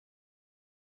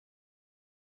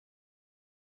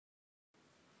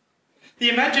The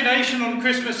imagination on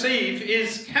Christmas Eve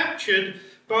is captured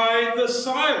by the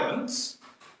silence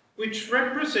which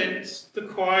represents the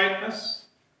quietness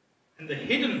and the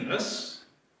hiddenness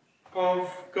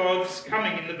of God's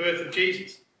coming in the birth of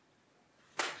Jesus.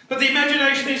 But the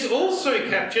imagination is also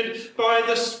captured by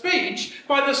the speech,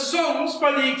 by the songs,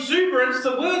 by the exuberance,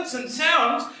 the words and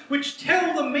sounds which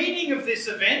tell the meaning of this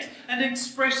event and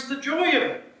express the joy of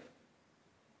it.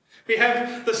 We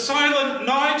have the silent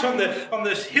night on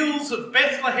the hills of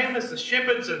Bethlehem as the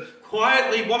shepherds are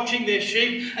quietly watching their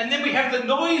sheep, and then we have the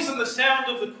noise and the sound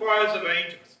of the choirs of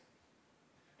angels.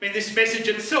 I mean, this message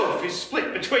itself is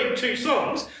split between two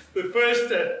songs. The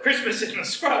first, Christmas in a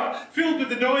Scrub, filled with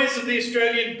the noise of the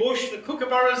Australian bush, the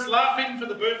kookaburras laughing for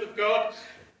the birth of God,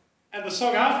 and the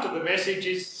song after the message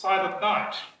is Silent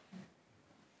Night,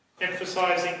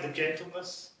 emphasising the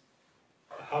gentleness,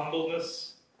 the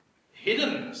humbleness,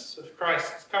 hiddenness of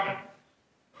Christ's coming,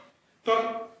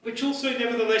 but which also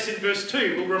nevertheless in verse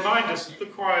 2 will remind us of the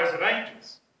choirs of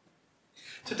angels.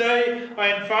 Today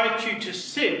I invite you to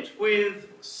sit with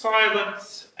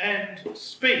silence and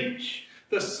speech,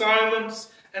 the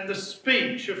silence and the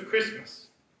speech of Christmas.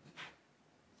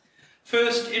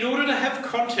 First, in order to have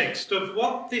context of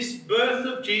what this birth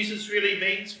of Jesus really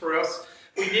means for us,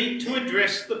 we need to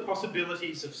address the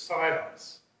possibilities of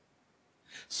silence.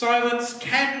 Silence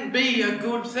can be a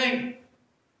good thing,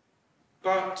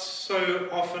 but so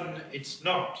often it's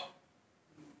not.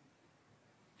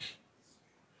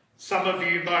 Some of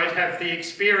you might have the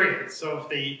experience of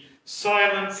the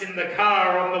silence in the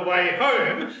car on the way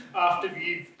home after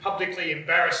you've publicly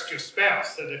embarrassed your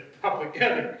spouse at a public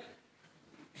gathering.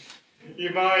 You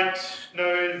might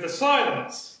know the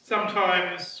silence,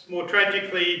 sometimes more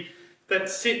tragically, that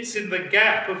sits in the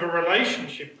gap of a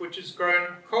relationship which has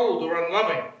grown cold or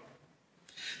unloving.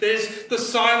 There's the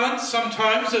silence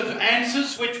sometimes of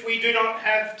answers which we do not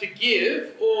have to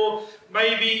give, or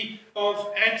maybe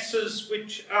of answers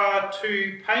which are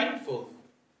too painful,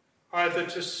 either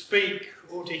to speak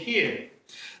or to hear.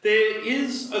 There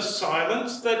is a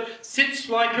silence that sits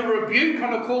like a rebuke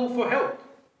on a call for help.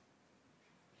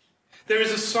 There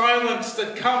is a silence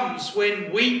that comes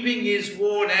when weeping is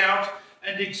worn out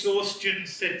and exhaustion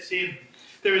sets in.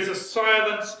 There is a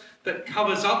silence that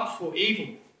covers up for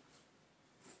evil.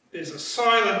 There's a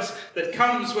silence that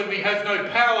comes when we have no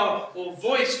power or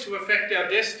voice to affect our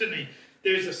destiny.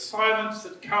 There is a silence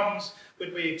that comes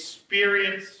when we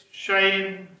experience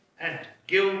shame and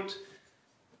guilt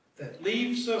that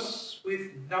leaves us with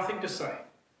nothing to say.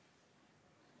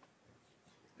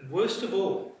 And worst of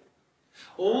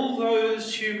all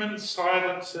those human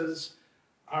silences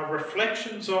are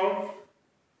reflections of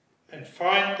and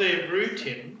find their root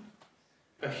in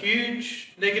a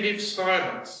huge negative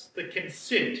silence that can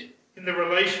sit in the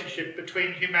relationship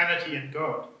between humanity and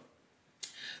God.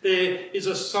 There is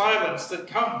a silence that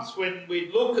comes when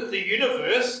we look at the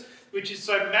universe, which is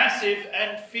so massive,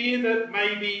 and fear that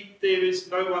maybe there is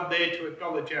no one there to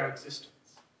acknowledge our existence.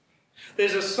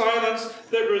 There's a silence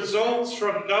that results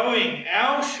from knowing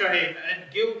our shame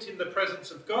and guilt in the presence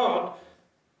of God.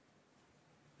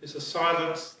 There's a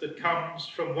silence that comes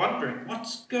from wondering,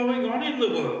 what's going on in the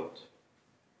world?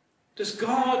 Does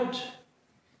God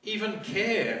even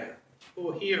care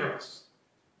or hear us?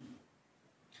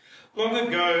 Long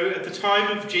ago, at the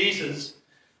time of Jesus,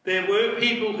 there were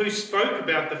people who spoke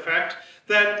about the fact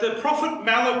that the prophet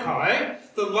Malachi,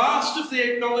 the last of the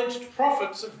acknowledged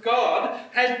prophets of God,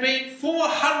 had been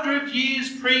 400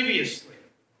 years previously.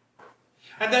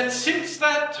 And that since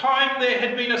that time there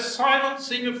had been a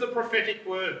silencing of the prophetic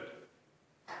word.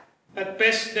 At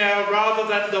best now, rather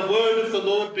than the word of the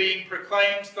Lord being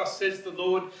proclaimed, thus says the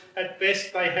Lord, at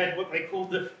best they had what they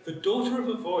called the daughter of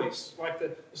a voice, like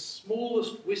the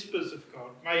smallest whispers of God.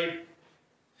 Maybe.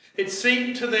 It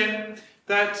seemed to them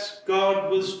that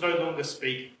God was no longer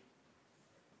speaking.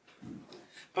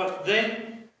 But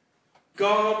then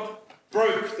God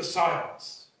broke the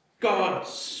silence. God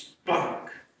spoke.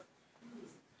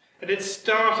 And it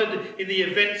started in the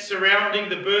events surrounding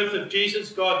the birth of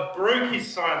Jesus. God broke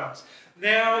his silence.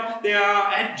 Now there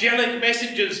are angelic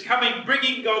messengers coming,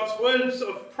 bringing God's words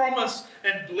of promise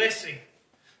and blessing.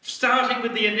 Starting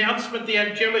with the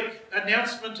angelic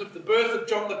announcement of the birth of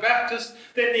John the Baptist,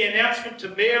 then the announcement to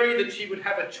Mary that she would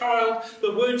have a child,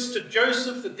 the words to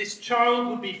Joseph that this child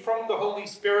would be from the Holy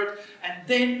Spirit, and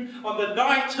then on the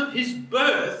night of his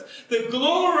birth, the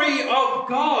glory of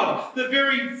God, the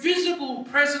very visible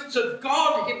presence of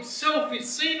God himself is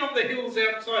seen on the hills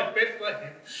outside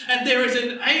Bethlehem. And there is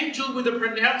an angel with a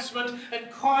pronouncement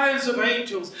and choirs of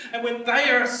angels, and when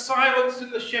they are silenced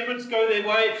and the shepherds go their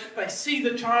way, they see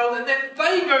the child child, and then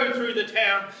they go through the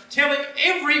town telling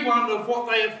everyone of what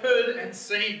they have heard and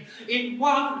seen. In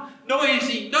one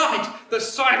noisy night, the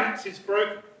silence is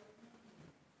broken.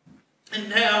 And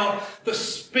now the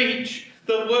speech,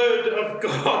 the word of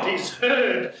God is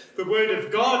heard. The word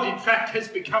of God, in fact, has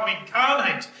become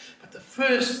incarnate. But the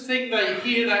first thing they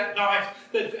hear that night,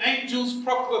 the angel's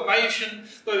proclamation,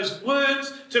 those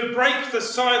words to break the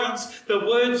silence, the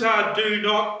words are, "Do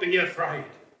not be afraid.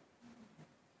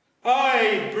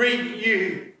 I bring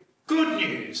you good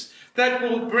news that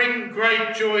will bring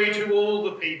great joy to all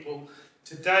the people.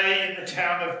 Today in the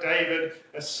town of David,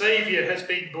 a Saviour has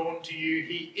been born to you.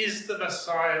 He is the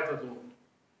Messiah, the Lord.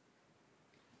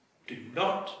 Do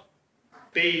not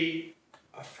be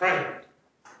afraid."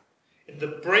 In the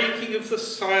breaking of the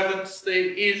silence, there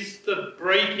is the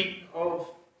breaking of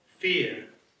fear.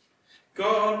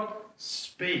 God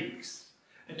speaks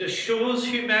and assures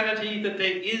humanity that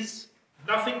there is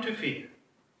nothing to fear.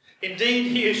 Indeed,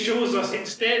 he assures us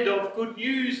instead of good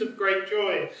news of great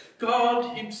joy.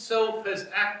 God himself has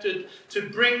acted to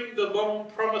bring the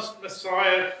long-promised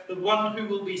Messiah, the one who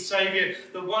will be Saviour,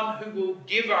 the one who will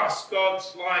give us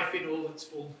God's life in all its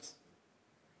fullness.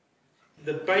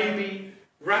 The baby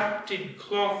wrapped in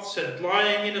cloths and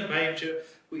lying in a manger,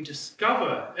 we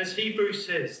discover, as Hebrews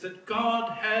says, that God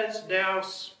has now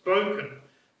spoken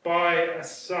by a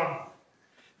son.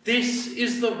 This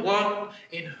is the one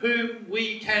in whom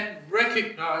we can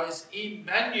recognise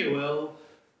Emmanuel,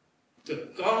 the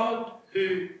God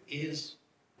who is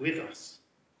with us.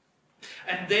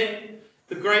 And then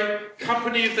the great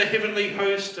company of the heavenly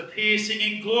host appear,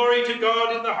 singing glory to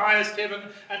God in the highest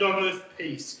heaven, and on earth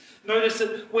peace. Notice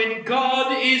that when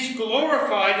God is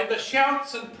glorified in the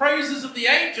shouts and praises of the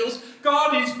angels,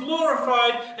 God is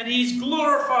glorified, and he is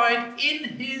glorified in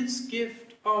his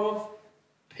gift of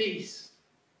peace.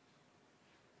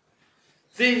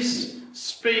 This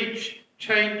speech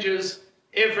changes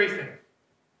everything.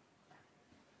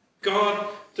 God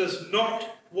does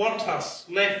not want us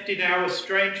left in our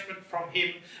estrangement from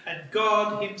him, and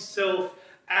God himself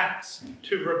acts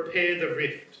to repair the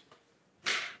rift.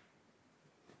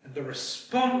 And the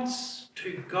response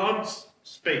to God's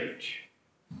speech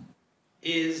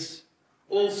is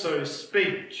also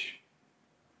speech.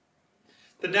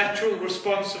 The natural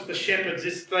response of the shepherds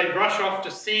is they rush off to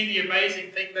see the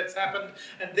amazing thing that's happened,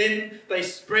 and then they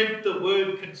spread the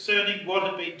word concerning what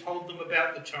had been told them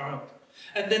about the child.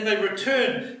 And then they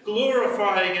return,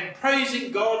 glorifying and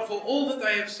praising God for all that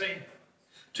they have seen.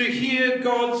 To hear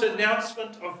God's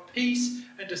announcement of peace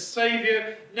and a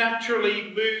Saviour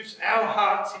naturally moves our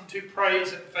hearts into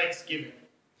praise and thanksgiving.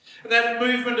 And that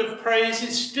movement of praise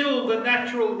is still the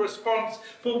natural response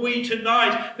for we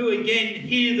tonight who again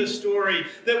hear the story,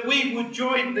 that we would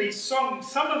join these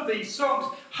songs, some of these songs,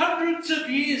 hundreds of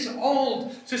years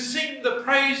old, to sing the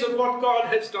praise of what God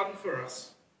has done for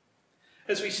us.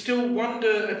 As we still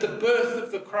wonder at the birth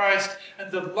of the Christ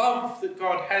and the love that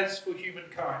God has for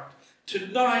humankind.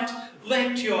 Tonight,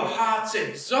 let your hearts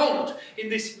exult in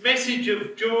this message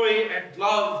of joy and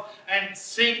love, and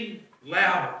sing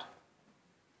loud.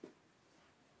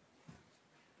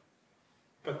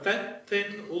 But that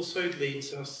then also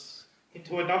leads us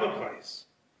into another place.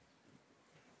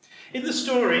 In the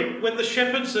story, when the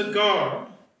shepherds are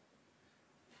gone,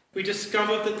 we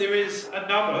discover that there is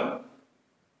another,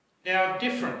 now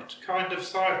different kind of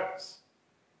silence.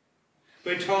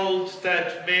 We're told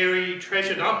that Mary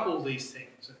treasured up all these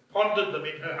things and pondered them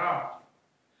in her heart.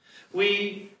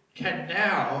 We can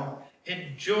now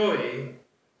enjoy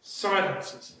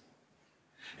silences.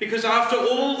 Because after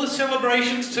all the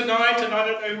celebrations tonight, and I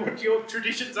don't know what your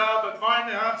traditions are, but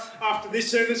mine are, after this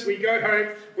service we go home,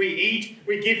 we eat,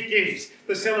 we give gifts,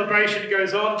 the celebration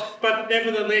goes on, but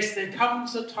nevertheless there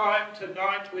comes a time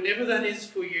tonight, whenever that is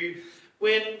for you,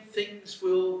 when things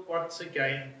will once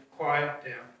again quiet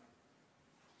down.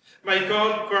 May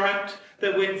God grant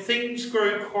that when things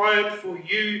grow quiet for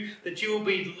you, that you will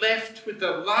be left with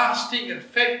the lasting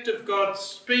effect of God's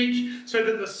speech, so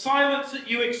that the silence that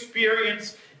you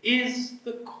experience is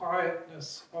the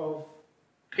quietness of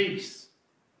peace.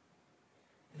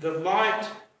 The light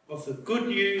of the good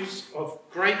news of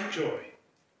great joy.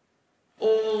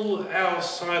 All our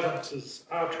silences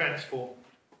are transformed.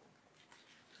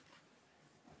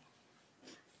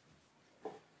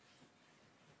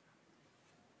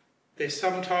 There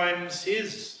sometimes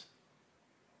is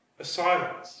a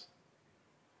silence,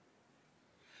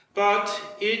 but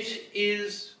it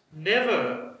is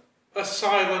never a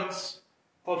silence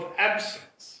of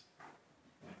absence,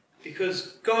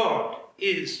 because God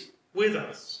is with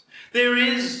us. There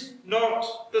is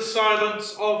not the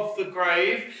silence of the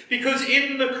grave, because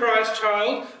in the Christ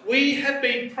child we have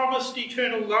been promised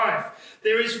eternal life.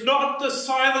 There is not the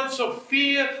silence of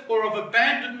fear or of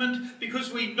abandonment,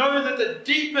 because we know that the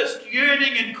deepest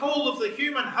yearning and call of the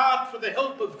human heart for the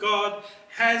help of God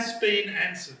has been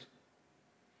answered.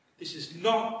 This is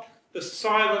not the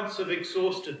silence of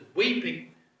exhausted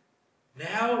weeping.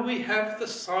 Now we have the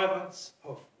silence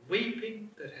of weeping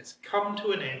that has come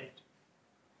to an end.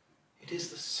 It is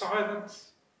the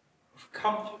silence of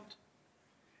comfort.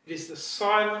 It is the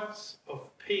silence of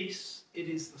peace. It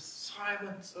is the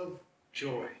silence of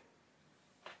joy.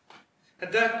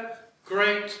 And that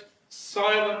great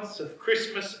silence of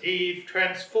Christmas Eve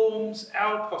transforms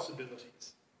our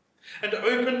possibilities and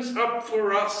opens up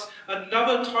for us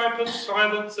another type of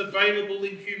silence available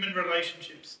in human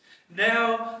relationships.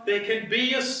 Now there can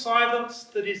be a silence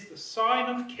that is the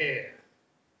sign of care,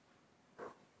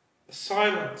 a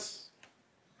silence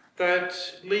that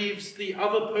leaves the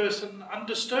other person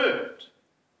undisturbed.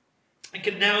 It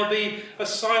can now be a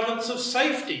silence of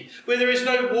safety, where there is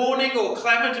no warning or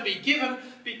clamour to be given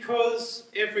because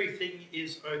everything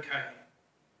is okay.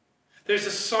 There's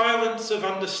a silence of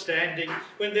understanding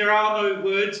when there are no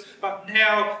words, but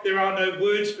now there are no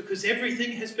words because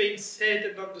everything has been said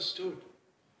and understood.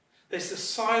 There's the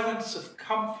silence of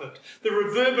comfort, the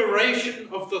reverberation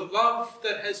of the love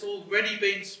that has already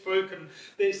been spoken.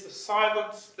 There's the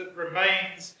silence that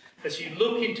remains as you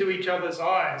look into each other's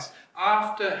eyes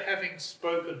after having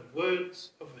spoken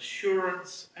words of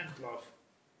assurance and love.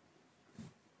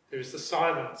 There is the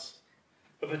silence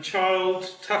of a child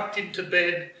tucked into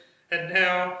bed and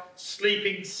now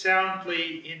sleeping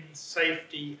soundly in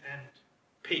safety and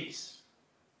peace.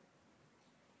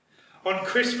 On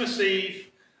Christmas Eve,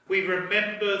 we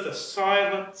remember the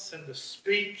silence and the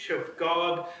speech of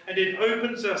God, and it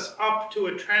opens us up to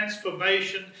a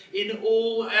transformation in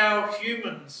all our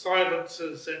human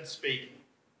silences and speaking.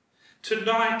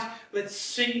 Tonight, let's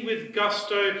sing with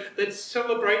gusto. Let's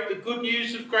celebrate the good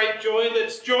news of great joy.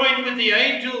 Let's join with the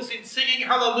angels in singing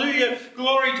hallelujah,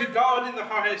 glory to God in the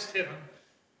highest heaven.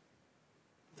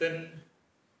 Then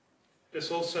let's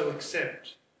also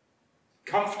accept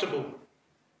comfortable,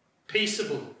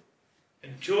 peaceable,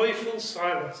 and joyful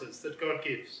silences that God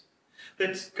gives.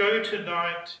 Let's go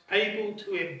tonight able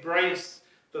to embrace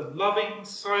the loving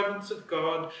silence of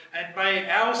God, and may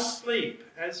our sleep,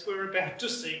 as we're about to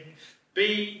sing,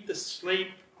 be the sleep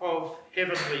of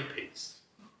heavenly peace.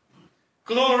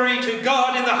 Glory to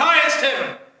God in the highest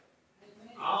heaven.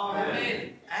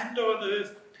 Amen. And on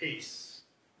earth peace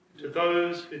to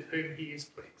those with whom he is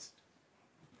pleased.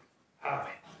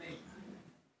 Amen.